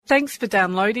Thanks for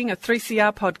downloading a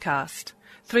 3CR podcast.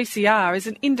 3CR is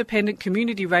an independent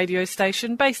community radio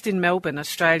station based in Melbourne,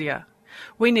 Australia.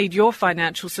 We need your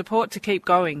financial support to keep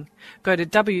going. Go to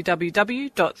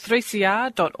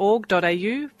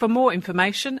www.3cr.org.au for more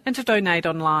information and to donate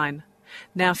online.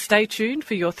 Now stay tuned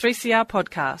for your 3CR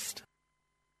podcast.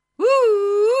 Woo!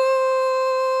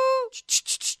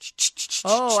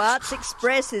 Oh, Arts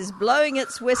Express is blowing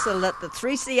its whistle at the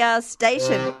 3CR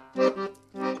station.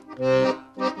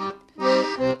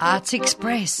 Arts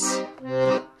Express.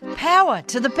 Power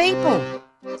to the people.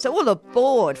 So all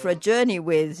aboard for a journey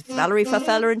with Valerie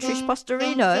Farfalla and Trish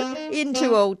Postorino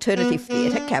into alternative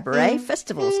theatre, cabaret,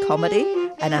 festivals, comedy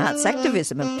and arts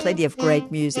activism, and plenty of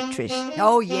great music, Trish.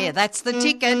 Oh yeah, that's the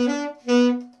ticket.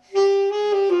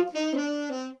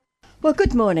 Well,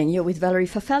 good morning. You're with Valerie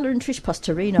Farfalla and Trish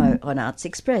Postorino on Arts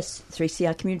Express,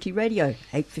 3CR Community Radio,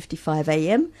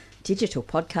 8:55am, digital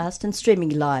podcast and streaming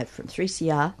live from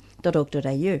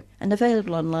 3cr.org.au and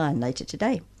available online later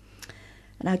today.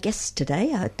 And our guests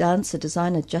today are dancer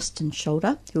designer Justin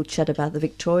Scholder, who'll chat about the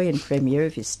Victorian premiere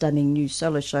of his stunning new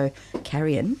solo show,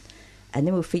 Carrion. And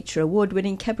then we'll feature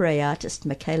award-winning cabaret artist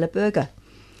Michaela Berger,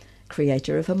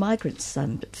 creator of A Migrant's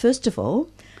Son. But first of all,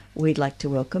 we'd like to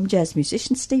welcome jazz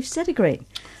musician Steve Sedergreen,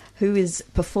 who is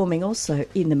performing also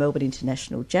in the Melbourne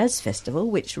International Jazz Festival,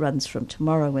 which runs from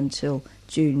tomorrow until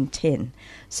June 10.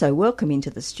 So welcome into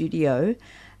the studio,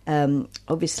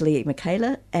 obviously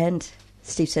Michaela and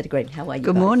Steve Sedergreen. How are you?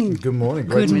 Good morning. Good morning.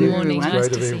 Good Great morning. Nice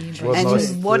to see you. Well, And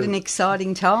nice what an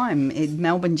exciting time in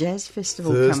Melbourne Jazz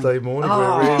Festival Thursday coming. morning.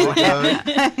 We're ready to go.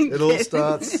 It all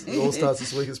starts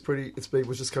this week.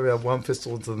 We're just coming out of one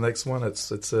festival into the next one.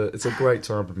 It's a great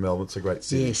time in Melbourne. It's a great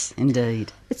city. Yes,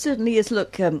 indeed. It certainly is.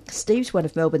 Look, Steve's one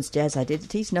of Melbourne's jazz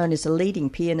identities, known as a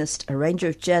leading pianist, arranger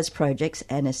of jazz projects,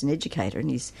 and as an educator, and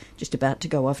he's just about to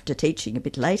go off to teaching a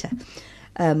bit later.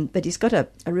 But he's got a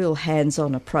real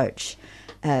hands-on approach,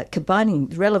 combining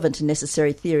relevant and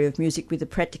necessary theory of music with the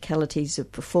practicalities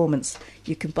of performance.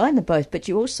 You combine them both, but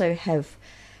you also have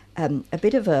a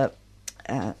bit of a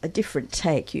different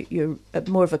take. You're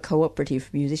more of a cooperative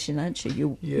musician, aren't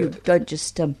you? You don't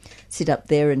just sit up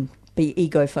there and be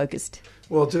ego-focused.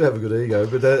 Well, I do have a good ego,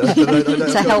 but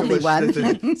it's a healthy one.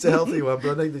 It's a healthy one,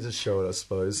 but I need to just show it, I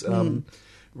suppose.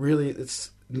 Really,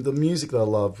 it's the music that I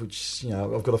love, which,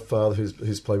 I've got a father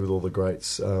who's played with all the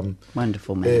greats.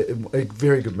 Wonderful man. A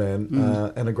very good man,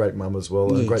 and a great mum as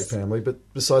well, and a great family. But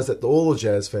besides that, all the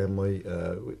jazz family,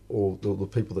 all the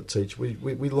people that teach, we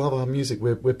love our music.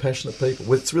 We're passionate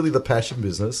people. It's really the passion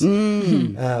business.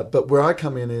 But where I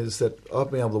come in is that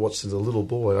I've been able to watch since a little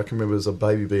boy. I can remember as a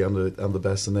baby being under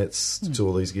bassinets to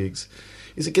all these gigs.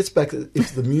 It gets back,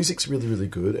 if the music's really, really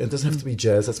good, and it doesn't have to be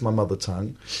jazz, that's my mother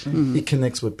tongue, it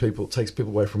connects with people, it takes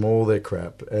people away from all their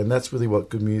crap, and that's really what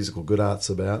good music or good art's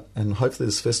about. And hopefully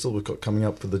this festival we've got coming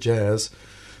up for the jazz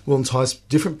will entice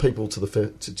different people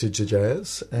to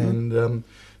jazz, and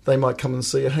they might come and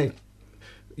see, hey,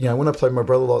 when I play my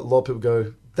brother, a lot of people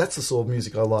go, that's the sort of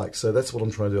music I like, so that's what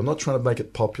I'm trying to do. I'm not trying to make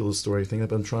it populist or anything,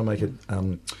 but I'm trying to make it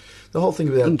the whole thing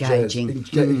about engaging,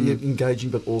 jazz, engaging,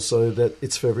 but also that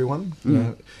it's for everyone.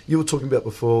 You were talking about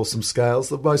before some scales.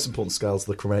 The most important scale is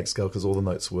the chromatic scale, because all the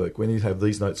notes work. When you have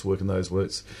these notes work and those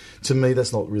works, to me,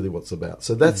 that's not really what it's about.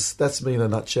 So that's me in a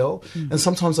nutshell. And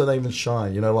sometimes I don't even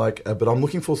shine, but I'm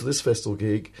looking forward to this festival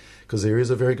gig because there is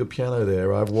a very good piano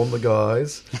there. I've warned the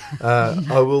guys.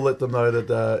 I will let them know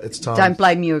that it's time. Don't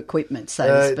blame your equipment, so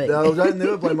to speak. No,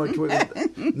 never blame my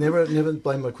equipment. never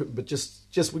blame my equipment, but just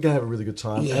we're going to have a really good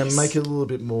time and make it a little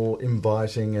bit more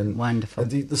inviting and wonderful.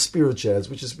 And the spirit of jazz,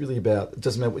 which is really about, it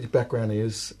doesn't matter what your background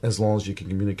is, as long as you can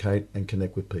communicate and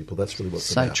connect with people. That's really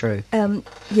what's about. So true.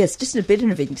 Yes, just a bit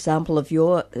of an example of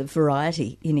your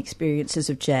variety in experiences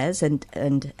of jazz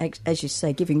and as you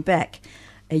say, giving back.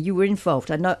 You were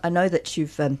involved. I know that you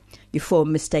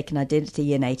formed Mistaken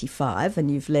Identity in '85,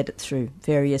 and you've led it through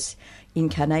various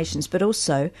incarnations, but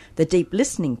also the Deep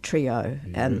Listening Trio.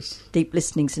 Yes. Deep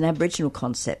Listening's an Aboriginal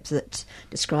concept that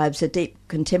describes a deep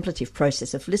contemplative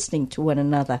process of listening to one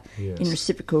another in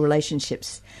reciprocal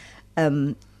relationships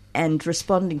and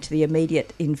responding to the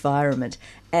immediate environment.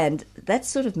 And that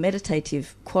sort of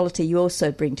meditative quality you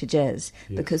also bring to jazz,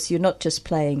 because you're not just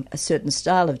playing a certain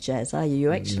style of jazz, are you?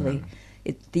 You actually... No.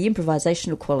 The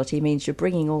improvisational quality means you're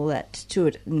bringing all that to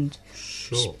it and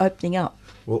opening up.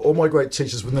 Well, all my great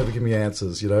teachers would never give me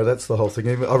answers, that's the whole thing.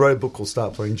 I wrote a book called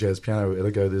Start Playing Jazz Piano, and I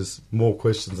go, there's more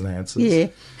questions than answers. Yeah.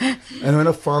 And when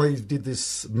I finally did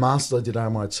this master I did at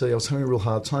MIT, I was having a real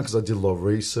hard time because I did a lot of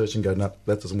research and go, no,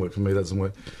 that doesn't work for me, that doesn't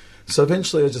work. So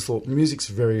eventually I just thought, music's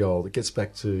very old. It gets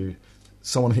back to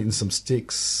someone hitting some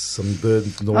sticks, some bird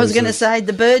noises. I was going to say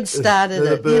the birds started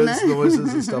the it. birds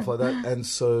noises and stuff like that. And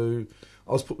so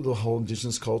I was put with the whole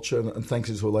Indigenous culture, and thanks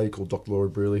to a lady called Dr. Laura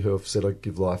Brearley, who I've said I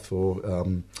give life for.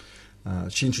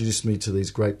 She introduced me to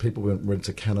these great people. We went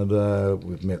to Canada.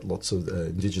 We've met lots of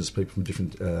Indigenous people from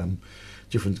different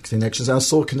connections. And I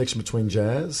saw a connection between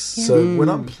jazz. So when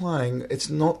I'm playing, it's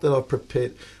not that I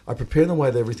prepare in a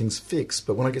way that everything's fixed,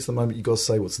 but when I get to the moment, you've got to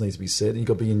say what needs to be said, and you've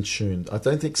got to be in tune. I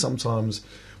don't think sometimes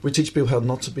we teach people how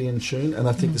not to be in tune, and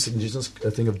I think this Indigenous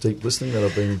thing of deep listening that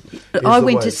I've been... I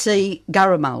went to see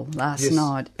Garamal last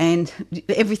night, and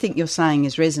everything you're saying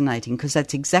is resonating, because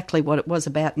that's exactly what it was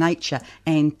about nature,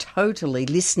 and totally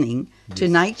listening to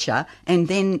nature, and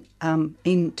then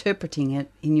interpreting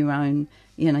it in your own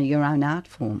art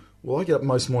form. Well, I get up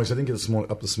most mornings. I didn't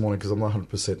get up this morning because I'm not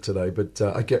 100% today, but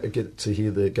I get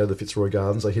to go to the Fitzroy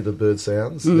Gardens. I hear the bird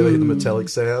sounds, then I hear the metallic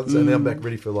sounds, and then I'm back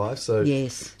ready for life. So,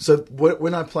 so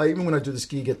when I play, even when I do this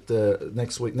gig at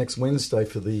next Wednesday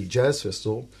for the Jazz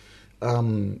Festival,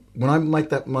 when I make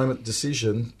that moment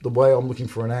decision, the way I'm looking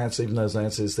for an answer, even those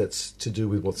answers, that's to do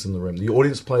with what's in the room. The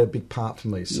audience play a big part for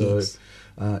me. So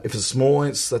if it's a small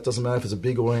audience, that doesn't matter. If it's a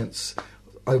big audience,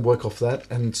 I work off that.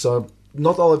 And so...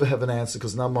 not that I'll ever have an answer,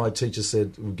 because none of my teachers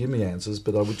said, well, give me answers,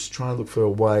 but I would just try and look for a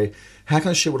way, how can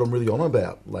I share what I'm really on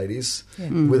about, ladies,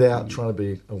 without trying to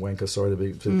be a wanker, sorry to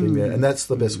be there. And that's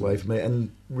the best way for me.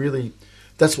 And really,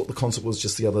 that's what the concert was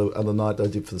just the other night I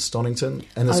did for the Stonington.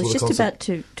 And that's I was just about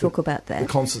to talk about that. The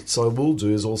concerts I will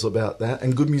do is also about that,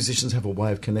 and good musicians have a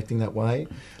way of connecting that way.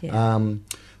 Yeah.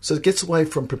 So it gets away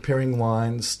from preparing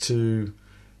lines to...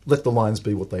 let the lines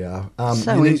be what they are.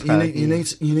 You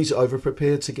need to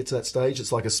over-prepare to get to that stage.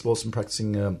 It's like a sportsman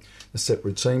practicing a set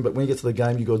routine, but when you get to the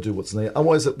game, you've got to do what's needed.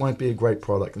 Otherwise, it won't be a great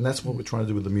product, and that's what we're trying to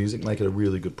do with the music, make it a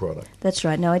really good product. That's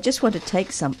right. Now, I just want to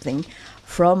take something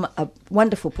from a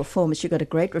wonderful performance. You got a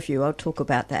great review. I'll talk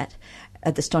about that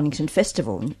at the Stonington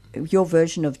Festival, your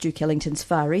version of Duke Ellington's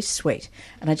Far East Suite.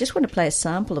 And I just want to play a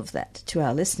sample of that to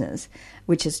our listeners,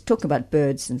 which is talking about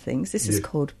birds and things. This is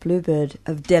called Bluebird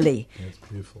of Delhi. Yeah, it's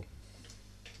beautiful.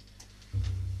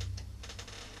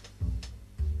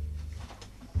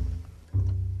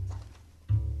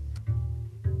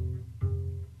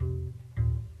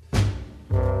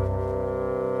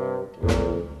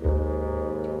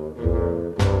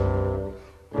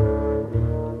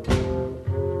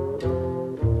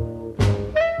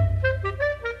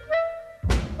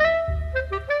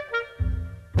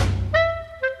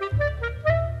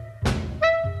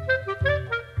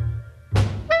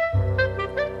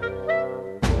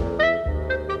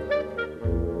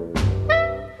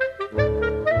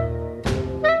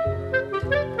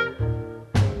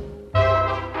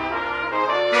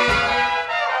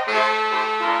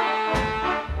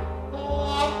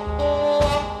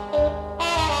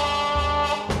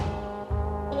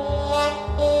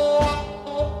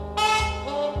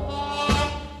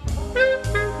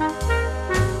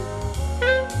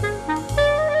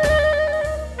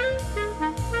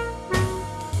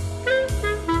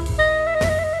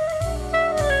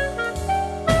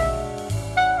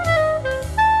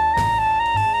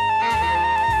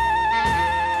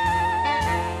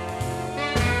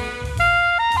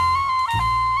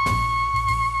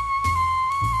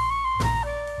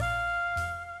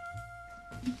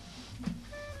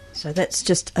 So that's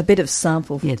just a bit of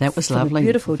sample. Yeah, that was lovely.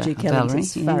 Beautiful Duke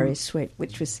Ellington's Far East Suite,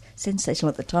 which was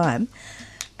sensational at the time.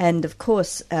 And of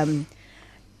course,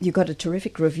 you got a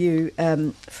terrific review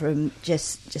from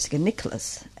Jessica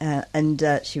Nicholas, and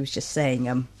she was just saying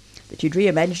that you'd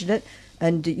reimagined it.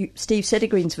 And Steve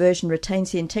Settergreen's version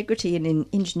retains the integrity and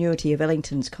ingenuity of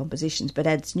Ellington's compositions, but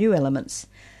adds new elements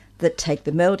that take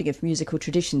the melding of musical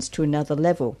traditions to another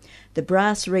level. The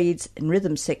brass, reeds and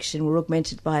rhythm section were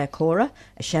augmented by a kora,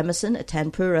 a shamisen, a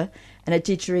tanpura and a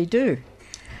didgeridoo.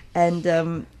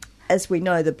 And as we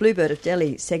know, the Bluebird of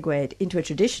Delhi segued into a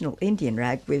traditional Indian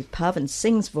rag with Pavan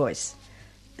Singh's voice,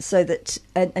 so that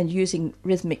and using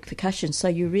rhythmic percussion. So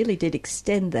you really did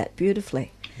extend that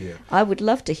beautifully. Yeah. I would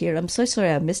love to hear. I'm so sorry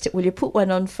I missed it. Will you put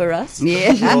one on for us?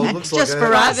 Yeah, well, it looks just like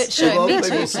for us. Show me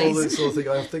too, saw this sort of thing.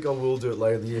 I think I will do it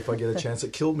later in the year if I get a chance.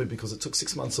 It killed me because it took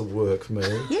 6 months of work for me.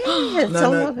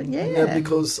 Yeah,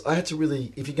 because I had to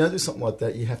really. If you're going to do something like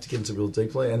that, you have to get into real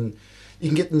deeply and. You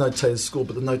can get the notated school,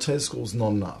 but the notated school is not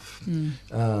enough.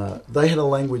 They had a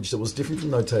language that was different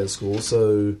from notated school,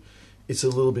 so it's a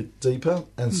little bit deeper,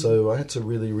 and so I had to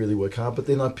really, really work hard. But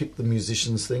then I picked the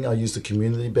musicians thing. I used a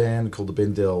community band called the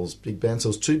Bendells Big Band. So it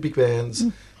was 2 big bands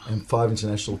and 5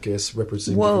 international guests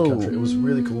representing different countries. It was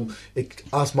really cool. It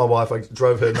asked my wife, I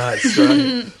drove her nuts.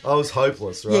 Right? I was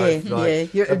hopeless, right?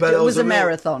 It was a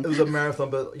marathon. It was a marathon,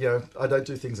 but I don't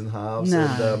do things in halves.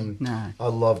 No. I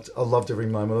loved every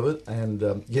moment of it.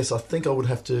 And yes, I think I would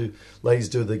have to, ladies,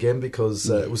 do it again because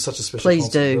it was such a special Please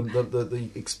concert. do. The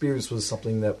experience was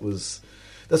something that was.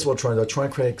 That's what I try to do. I try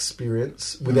and create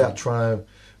experience without trying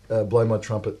to blow my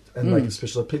trumpet and make it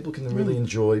special. People can really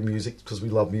enjoy music because we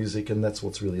love music, and that's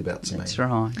what's really about to me. That's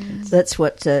right. That's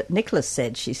what Nicholas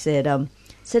said. She said,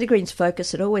 Cedar Green's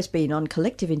focus had always been on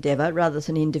collective endeavour rather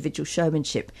than individual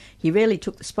showmanship. He rarely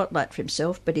took the spotlight for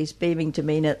himself, but his beaming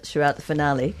demeanour throughout the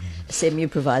finale, a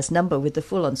semi-improvised number with the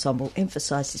full ensemble,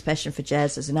 emphasised his passion for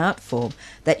jazz as an art form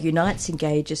that unites,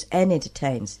 engages and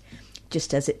entertains,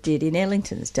 just as it did in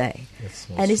Ellington's day.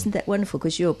 Awesome. And isn't that wonderful?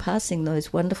 Because you're passing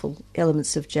those wonderful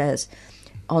elements of jazz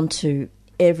onto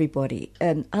everybody.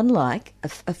 And unlike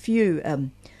a few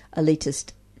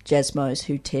elitist jazzmos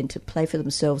who tend to play for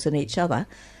themselves and each other,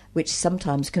 which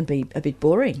sometimes can be a bit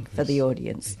boring for the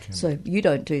audience. So you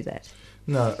don't do that.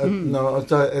 No, no, I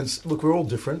don't. And look, we're all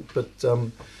different, but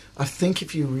I think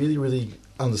if you really, really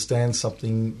understand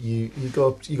something, you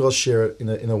got to share it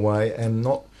in a way, and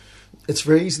not. It's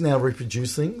very easy now to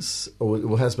reproduce things, or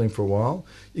it has been for a while.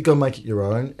 You got to make it your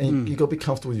own, and you got to be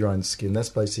comfortable with your own skin. That's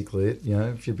basically it.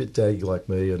 If you're a bit daggy like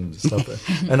me and stuff,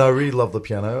 and I really love the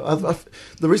piano.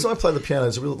 The reason I play the piano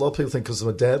is a lot of people think because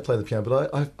my dad played the piano,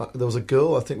 but there was a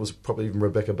girl, I think it was probably even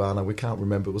Rebecca Barner. We can't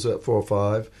remember. It was about 4 or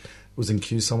 5. It was in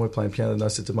Kew somewhere playing piano, and I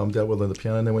said to Mum, Dad, we'll learn the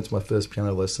piano. And I went to my first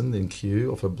piano lesson in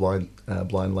Kew off a blind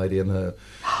lady and her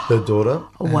daughter.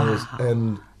 Wow.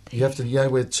 And you have to,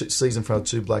 we're C's in front of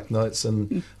 2 black notes,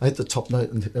 and I hit the top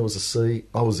note, and there was a C.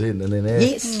 I was in, and then F.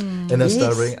 Yes. And then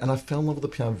started ringing, and I fell in love with the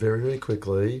piano very, very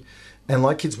quickly. And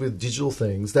like kids with digital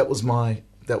things, that was my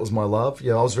love.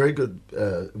 I was very good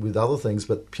with other things,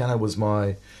 but piano was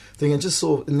my thing. And just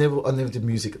I never did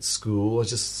music at school. I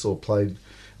just sort of played.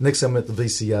 Next thing I'm at the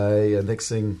VCA, and next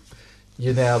thing.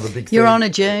 You're now the big thing. You're on a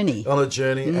journey. On a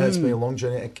journey, and it's been a long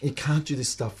journey. You can't do this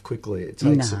stuff quickly. It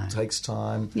takes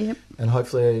time. Yep. And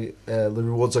hopefully the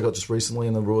rewards I got just recently,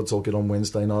 and the rewards I'll get on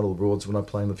Wednesday night, or the rewards when I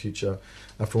play in the future,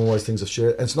 are from all those things I've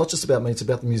shared. And it's not just about me, it's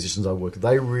about the musicians I work with.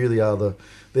 They really are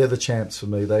they're the champs for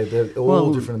me. They're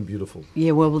all different and beautiful.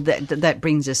 Yeah, well, that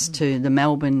brings us to the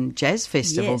Melbourne Jazz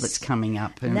Festival that's coming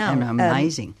up, and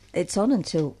amazing. It's on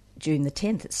until June the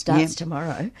 10th. It starts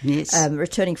tomorrow. Yes.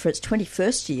 Returning for its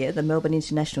 21st year, the Melbourne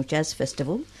International Jazz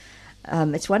Festival.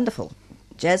 It's wonderful.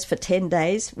 Jazz for 10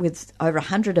 days with over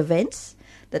 100 events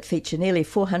that feature nearly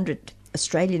 400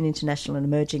 Australian, international and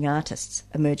emerging artists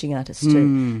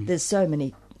too. There's so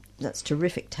many, that's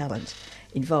terrific talent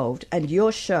involved. And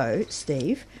your show,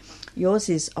 Steve, yours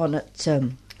is on at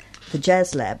the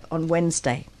Jazz Lab on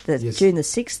Wednesday, June the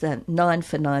 6th, at 9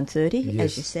 for 9:30,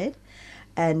 as you said.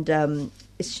 And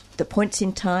it's the Points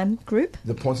in Time group.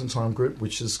 The Points in Time group,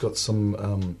 which has got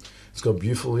some, it's got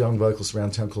beautiful young vocalists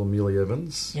around town called Amelia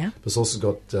Evans. Yeah. But it's also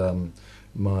got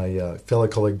my fellow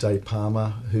colleague Dave Palmer,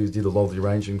 who did a lot of the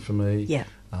arranging for me. Yeah.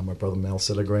 My brother Mal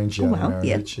Settergreen, Gianna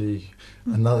Marinucci,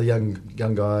 another young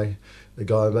guy. The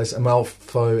guy, and my old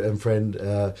foe and friend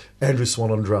Andrew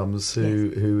Swan on drums,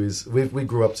 who is we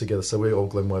grew up together, so we're all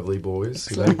Glen Waverley boys.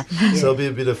 So it'll be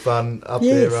a bit of fun up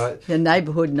there, right? The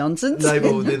neighbourhood nonsense. We've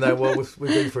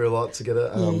been through a lot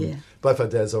together. Both our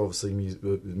dads are obviously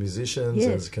musicians.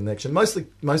 And there's a connection. Most of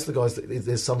the guys,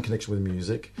 there's some connection with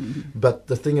music, but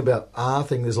the thing about our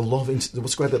thing, there's a lot of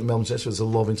what's great about Melbourne Jazz, there's a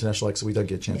lot of international acts that we don't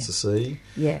get a chance to see.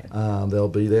 Yeah, they'll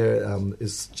be there.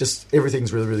 It's just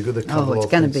everything's really, really good. It's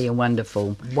going to be a wonderful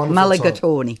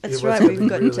mulligatawny. That's right. We've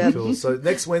got really cool. So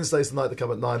next Wednesday's the night they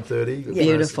come at 9:30.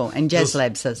 Beautiful, and Jazz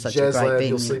Lab's such a great venue.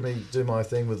 You'll see me do my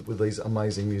thing with these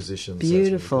amazing musicians.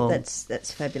 Beautiful.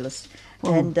 That's fabulous.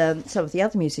 And some of the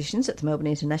other musicians at the Melbourne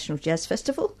International Jazz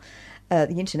Festival,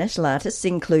 the international artists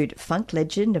include funk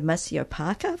legend Maceo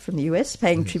Parker from the US,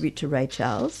 paying tribute to Ray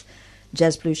Charles,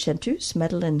 jazz blues chanteuse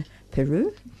Madeleine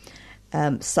Peru,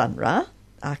 Sun Ra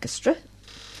Orchestra.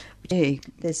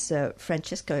 There's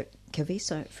Francesco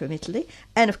Caviso from Italy,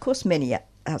 and of course many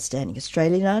outstanding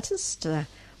Australian artists,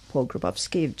 Paul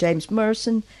Grabowski, James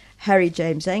Morrison, Harry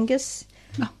James Angus.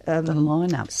 The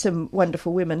lineup. Some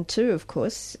wonderful women too, of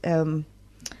course.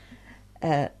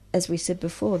 As we said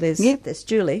before, there's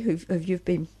Julie, who you've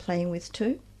been playing with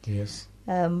too. Yes.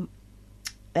 And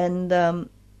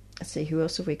let's see, who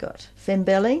else have we got?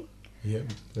 Fembelly. Yeah.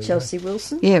 Chelsea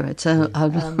Wilson. Yeah, it's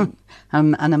an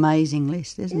amazing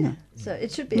list, isn't it? So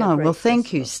it should be.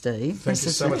 Thank you, Steve. Thank you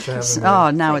so much for having me.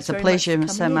 Oh no, Thanks it's a pleasure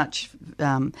so much,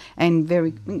 and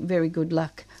very, very good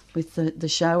luck with the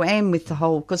show and with the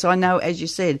whole, because I know, as you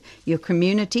said, your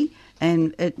community,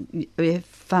 and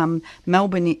if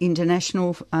Melbourne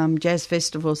International Jazz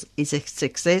Festivals is a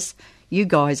success, you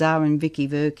guys are in Vicky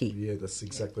Verky. Yeah, that's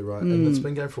exactly right. And it's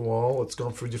been going for a while. It's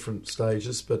gone through different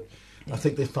stages, but I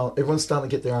think everyone's starting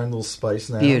to get their own little space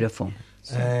now. Beautiful.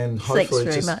 And hopefully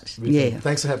Thanks very much. Yeah.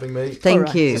 Thanks for having me.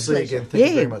 Thank you. We'll see you again. Thank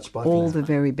you very much. Bye all for now. the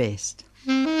very best.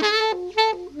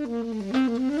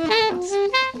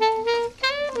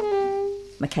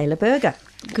 Michaela Berger.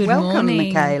 Good Welcome,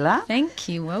 morning. Michaela. Thank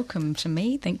you. Welcome to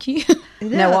me. Thank you.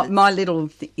 Now, what my little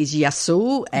is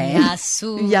Yasu and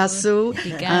Yasu.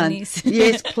 Yasu.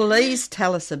 Yes, please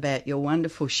tell us about your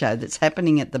wonderful show that's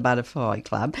happening at the Butterfly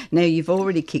Club. Now, you've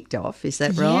already kicked off, is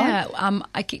that right? Yeah,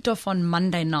 I kicked off on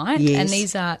Monday night, Yes.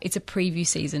 and it's a preview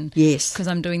season. Yes. because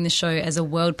I'm doing the show as a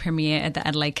world premiere at the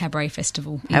Adelaide Cabaret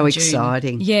Festival. In How June.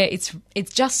 exciting. Yeah, it's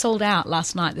just sold out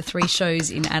last night. The 3 shows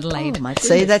in Adelaide. Oh, my goodness.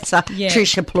 See, that's Yeah.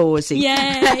 Trish applausing.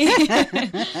 Yay!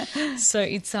 So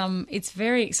it's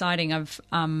very exciting. I've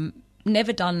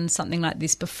never done something like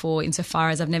this before, insofar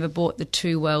as I've never brought the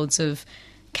two worlds of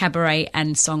cabaret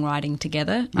and songwriting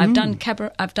together. I've done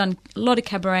a lot of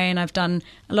cabaret, and I've done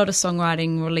a lot of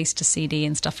songwriting, released a CD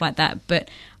and stuff like that, but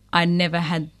I never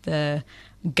had the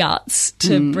guts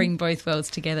to bring both worlds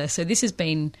together. So this has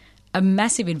been a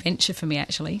massive adventure for me,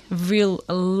 actually.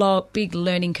 Big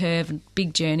learning curve and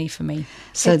big journey for me.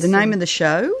 So the name of the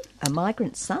show? A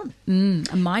Migrant Son.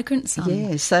 A Migrant Son.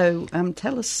 Yeah, so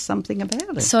tell us something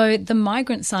about it. So the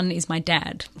Migrant Son is my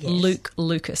dad, Luke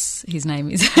Lucas, his name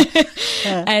is.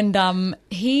 And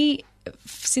he,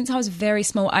 since I was very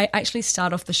small, I actually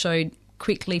start off the show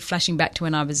quickly flashing back to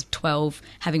when I was 12,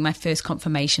 having my first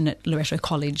confirmation at Loretto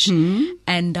College.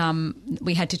 And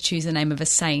we had to choose the name of a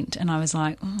saint. And I was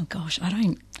like, oh, gosh,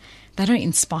 they don't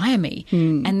inspire me.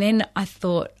 And then I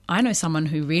thought, I know someone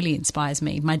who really inspires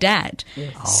me, my dad.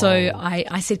 So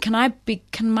I said, can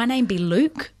my name be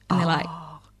Luke? And they're like,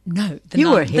 no.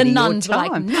 The nuns were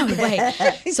like, no way.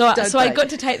 So I got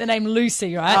to take the name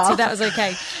Lucy, right? So that was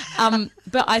okay.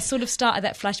 But I sort of start at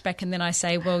that flashback, and then I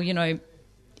say, well,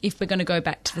 if we're going to go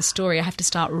back to the story, I have to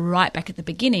start right back at the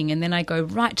beginning. And then I go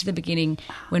right to the beginning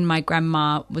when my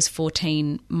grandma was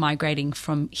 14, migrating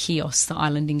from Chios, the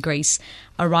island in Greece,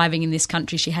 arriving in this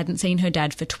country. She hadn't seen her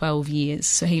dad for 12 years.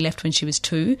 So he left when she was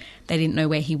 2. They didn't know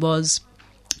where he was.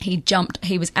 He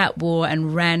was at war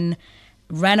and ran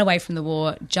away from the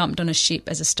war, jumped on a ship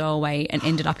as a stowaway and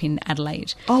ended up in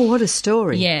Adelaide. Oh, what a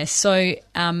story. Yeah, so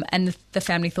and the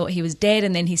family thought he was dead,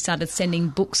 and then he started sending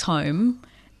books home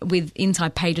with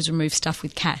inside pages removed stuff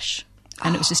with cash,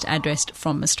 and it was just addressed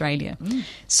from Australia.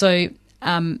 So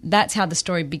that's how the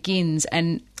story begins.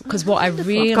 And because what I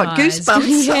realised... I've got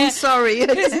goosebumps, Yeah, I'm sorry.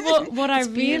 what I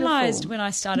realised when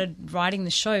I started writing the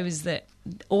show is that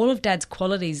all of Dad's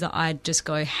qualities that I'd just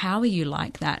go, how are you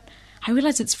like that? I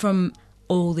realised it's from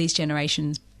all these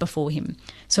generations before him.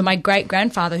 So my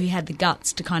great-grandfather, who had the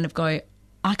guts to kind of go,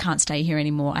 I can't stay here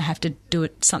anymore, I have to do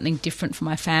something different for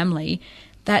my family.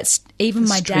 That's even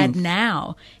my dad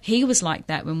now. He was like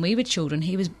that when we were children.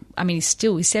 He's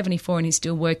 74 and he's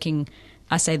still working,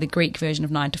 I say the Greek version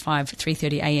of 9 to 5,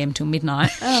 3:30 a.m. till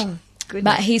midnight. Oh,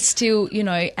 goodness. But he's still,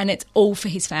 and it's all for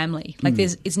his family. Like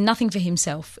it's nothing for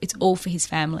himself. It's all for his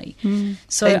family.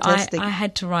 So I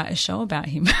had to write a show about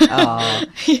him. Oh.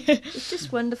 It's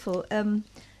just wonderful.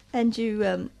 And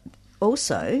you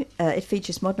also, it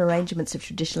features modern arrangements of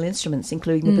traditional instruments,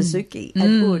 including the bouzouki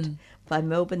and oud, by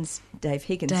Melbourne's Dave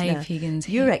Higgins. Higgins.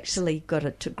 You've actually got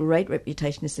a great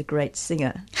reputation as a great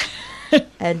singer.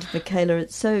 And Michaela,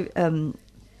 it's so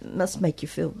must make you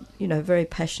feel, very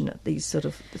passionate. This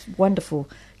wonderful,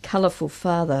 colourful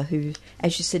father who,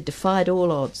 as you said, defied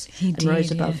all odds and rose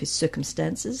above his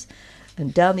circumstances.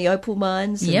 And down the opal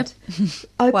mines, and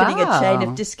opening a chain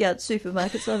of discount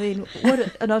supermarkets. I mean,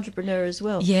 what an entrepreneur as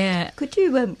well. Yeah. Could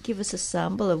you give us a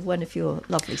sample of one of your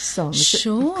lovely songs?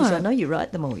 Sure. Because I know you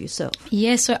write them all yourself.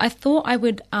 Yeah, so I thought I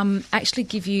would actually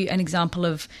give you an example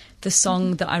of the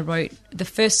song that I wrote, the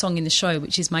first song in the show,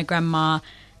 which is my grandma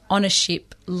on a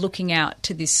ship looking out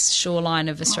to this shoreline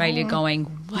of Australia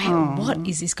going, wow, what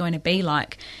is this going to be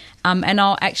like? And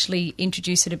I'll actually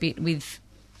introduce it a bit with...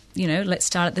 let's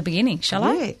start at the beginning, shall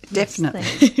I? Yeah,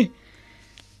 definitely.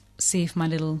 See if my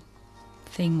little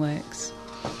thing works.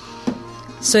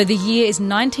 So the year is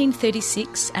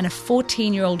 1936, and a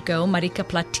 14-year-old girl, Marika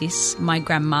Platis, my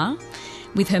grandma,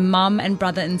 with her mum and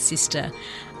brother and sister,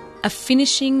 are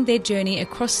finishing their journey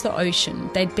across the ocean.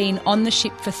 They'd been on the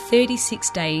ship for 36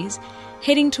 days,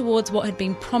 heading towards what had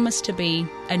been promised to be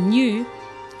a new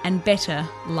and better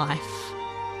life.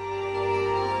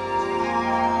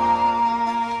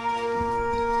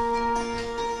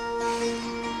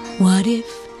 What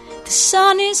if the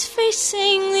sun is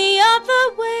facing the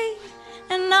other way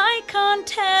and I can't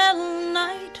tell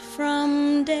night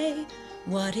from day?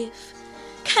 What if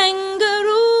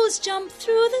kangaroos jump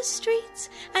through the streets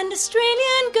and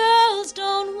Australian girls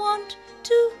don't want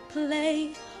to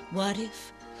play? What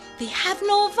if they have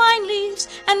no vine leaves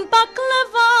and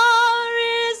baklava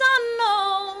is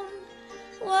unknown?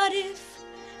 What if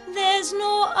there's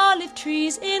no olive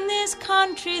trees in this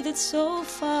country that's so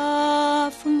far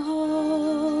from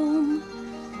home?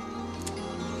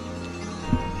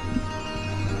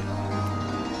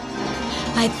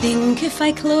 I think if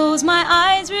I close my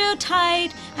eyes real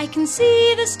tight, I can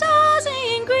see the stars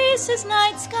in Greece's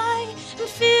night sky and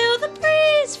feel the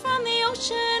breeze from the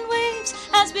ocean waves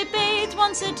as we bathe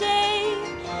once a day.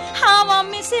 How I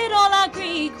miss it, all our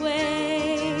Greek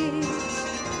ways.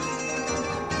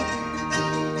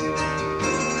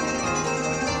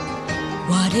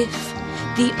 What if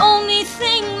the only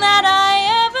thing that I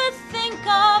ever think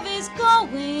of is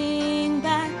going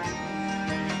back?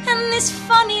 And this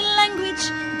funny language,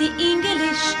 the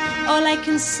English, all I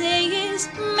can say is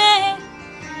meh.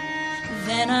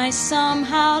 Then I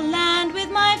somehow land with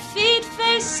my feet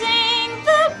facing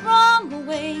the wrong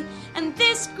way, and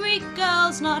this Greek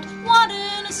girl's not what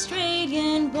an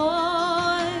Australian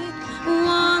boy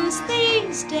wants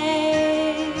these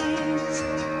days.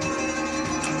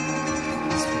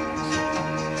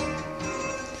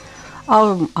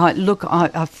 Oh,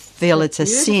 I feel it's a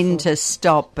sin to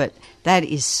stop, but that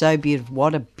is so beautiful.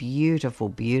 What a beautiful,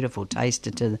 beautiful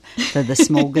taster to the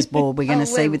smorgasbord we're going to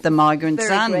see with the Migrant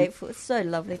Son. Very grateful. It's so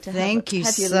lovely to have you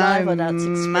so live on Arts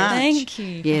Express. much. Thank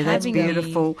you. Yeah, that's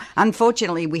beautiful.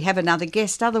 Unfortunately, we have another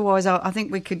guest. Otherwise, I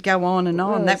think we could go on and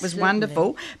on. Well, that was certainly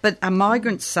wonderful. But A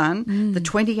Migrant Son, the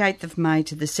 28th of May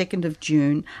to the 2nd of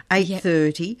June,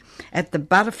 8:30 at the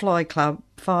Butterfly Club,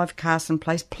 5 Carson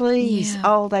Place. Please. Yeah.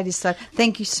 Oh, that is so...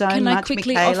 Thank you so Can much, I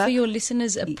quickly Michaela. offer your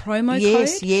listeners a promo code?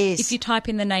 Yes. If you type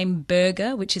in the name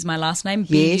Burger, which is my last name,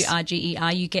 Yes. Burger,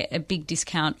 you get a big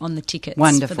discount on the tickets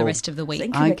Wonderful. for the rest of the week.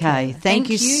 Thank you, Okay, Michaela.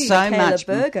 thank you so Michaela much.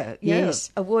 Berger,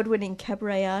 Yes. award-winning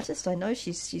cabaret artist. I know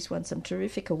she's won some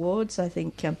terrific awards, I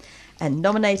think, and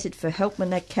nominated for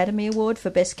Helpman Academy Award for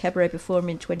Best Cabaret Performer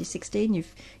in 2016.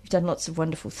 You've done lots of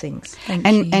wonderful things. Thank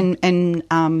you. And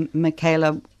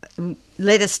Michaela,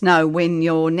 let us know when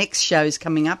your next show's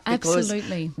coming up, because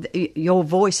Absolutely. Your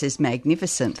voice is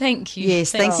magnificent. Thank you.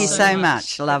 Yes, thank you so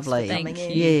much. much. Lovely. Thank you.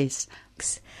 Yes.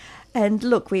 And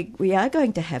look, we are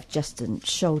going to have Justin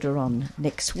Shoulder on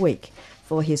next week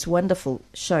for his wonderful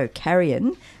show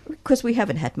Carrion, because we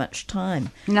haven't had much time.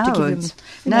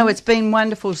 It's been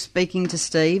wonderful speaking to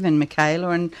Steve and Michaela,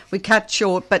 and we cut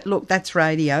short, but look, that's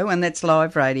radio and that's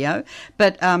live radio.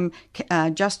 But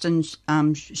Justin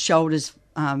Shoulder's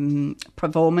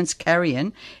performance,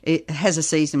 Carrion, it has a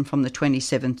season from the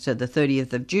 27th to the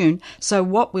 30th of June. So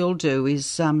what we'll do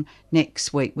is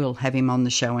next week we'll have him on the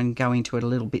show and go into it a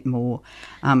little bit more,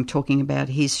 talking about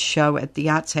his show at the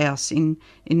Arts House in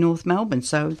North Melbourne.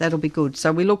 So that'll be good.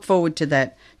 So we look forward to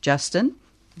that, Justin.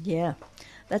 Yeah,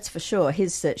 that's for sure.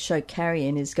 His show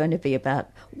Carrion is going to be about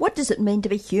what does it mean to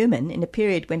be human in a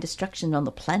period when destruction on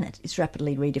the planet is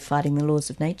rapidly redefining the laws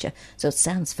of nature. So it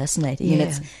sounds fascinating, and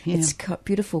it's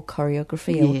beautiful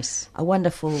choreography, a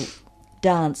wonderful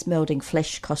dance melding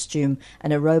flesh costume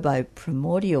and a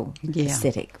robo-primordial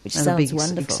aesthetic, which sounds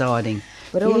wonderful. Exciting.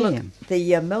 But look,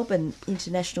 the Melbourne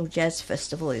International Jazz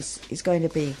Festival is going to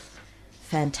be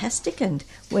fantastic, and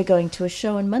we're going to a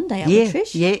show on Monday, aren't we,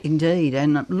 Trish? Yeah, indeed,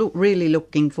 and really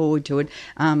looking forward to it.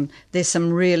 There's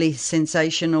some really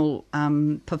sensational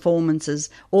performances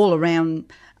all around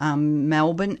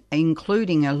Melbourne,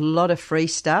 including a lot of free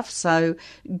stuff. So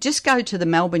just go to the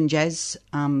Melbourne Jazz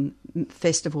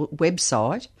Festival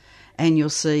website and you'll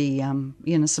see,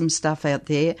 some stuff out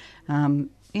there.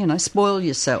 Spoil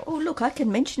yourself. Oh, look, I can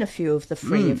mention a few of the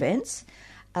free events.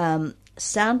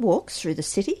 Sound walks through the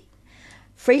city,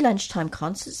 free lunchtime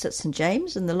concerts at St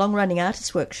James, and the long-running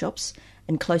artist workshops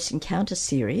and Close Encounter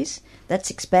series.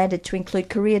 That's expanded to include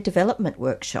career development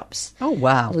workshops. Oh,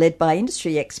 wow. Led by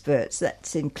industry experts.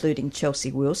 That's including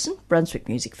Chelsea Wilson, Brunswick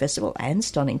Music Festival, and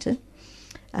Stonington.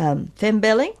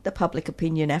 Fembelling, the Public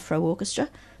Opinion Afro Orchestra,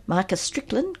 Marcus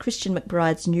Strickland, Christian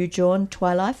McBride's New Dawn,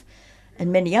 Twilife,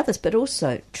 and many others. But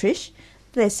also, Trish,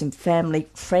 there's some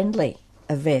family-friendly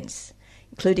events,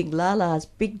 including Lala's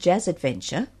Big Jazz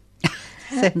Adventure,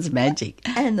 Sounds magic.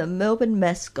 And the Melbourne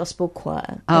Mass Gospel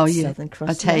Choir Oh, at yeah. Southern Cross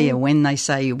I tell Lane. you, when they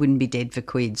say you wouldn't be dead for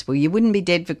quids, well, you wouldn't be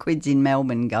dead for quids in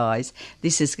Melbourne, guys.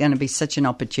 This is going to be such an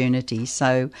opportunity.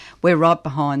 So we're right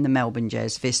behind the Melbourne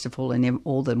Jazz Festival and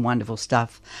all the wonderful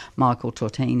stuff Michael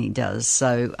Tortini does.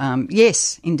 So,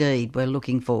 yes, indeed, we're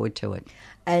looking forward to it.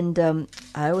 And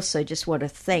I also just want to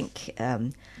thank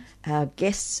our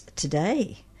guests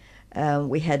today.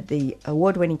 We had the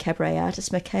award-winning cabaret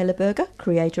artist Michaela Berger,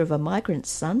 creator of A Migrant's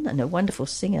Son and a wonderful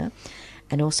singer,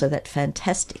 and also that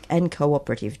fantastic and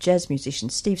cooperative jazz musician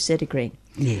Steve Sedergreen.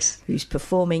 Yes. Who's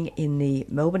performing in the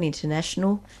Melbourne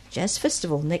International Jazz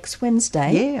Festival next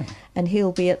Wednesday. Yeah. And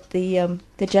he'll be at the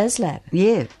Jazz Lab.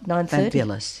 Yeah. 9:30.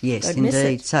 Fabulous. Yes, Don't miss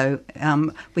indeed. it. So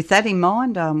with that in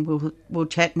mind, we'll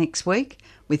chat next week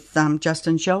with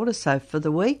Justin Shoulder. So for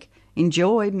the week,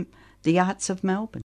 enjoy the arts of Melbourne.